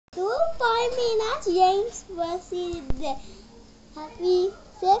2 minutes, James birthday. Happy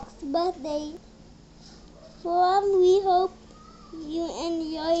 6th birthday. We hope you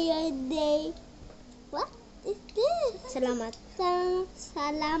enjoy your day. What is this? Salamat.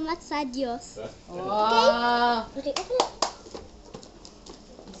 Salamat sa Dios. Wow. Okay.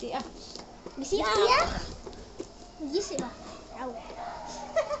 Bisi ah. Bisi ah. Bisi ah. Ow.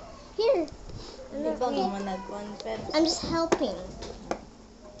 Here. Hindi ba naman nag-1 I'm just helping.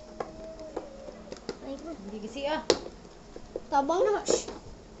 Hindi kasi ah. Tabang na.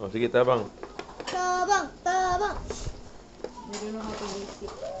 Oh, sige, tabang. Tabang. We don't know how to use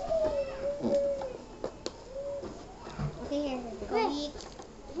it. Okay, here. Go.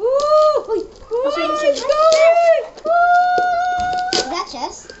 Woo! Uy! Oh my Sorry. God! Is that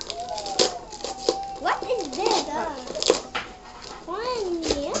chess? What is this? Fun,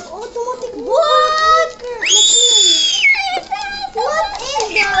 yeah. Automatic. What? What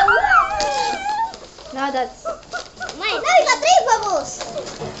is that? Now that's Mine. Now you got 3 bubbles.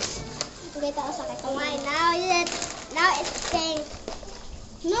 Okay, taas sa kanya. Mine. Now it's pink.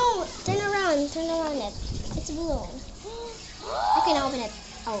 No, turn around it. It's blue. Okay, now open it.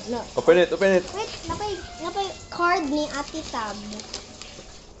 Oh, no. Open it. Wait, napay card ni Ate Tab.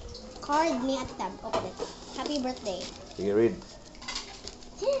 Open it. Happy birthday. Sige, read.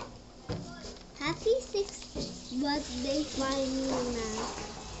 Happy 6th birthday, Marina.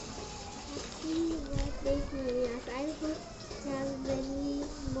 Happy birthday, Marina. I hope you have many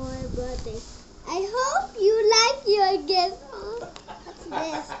more birthdays. I hope you like your gift. Oh, what's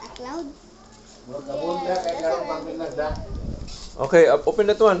this? A cloud? Okay, open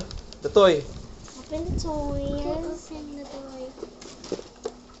that one. The toy. Open the toy. Open the toy.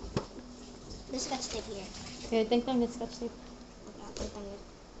 The scotch tape here. okay, think lang let's catch it. Okay, open it.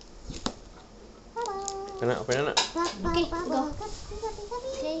 Kana, open na. Okay, go.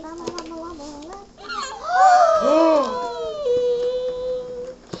 Okay.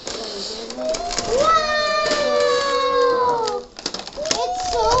 Wow! It's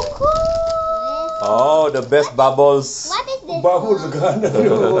so cool! Oh, the best bubbles. What is this? Bubbles gana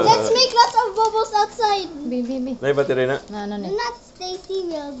yun. Let's make lots of bubbles outside. Baby. Nay battery na. Na ano Do ni? not Stacy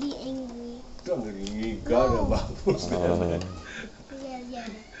will be angry. Ito ang nangingigaw na bubbles na yan. Yeah.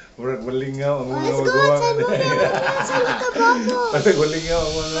 Murag malingaw ang mga Let's go magawa outside. nga niya. Let's look at the bubbles. Murag malingaw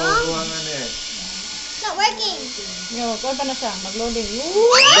ang mga magawa nga niya. It's not working. Yo, kuha pa na siya. Mag-loading. Wow!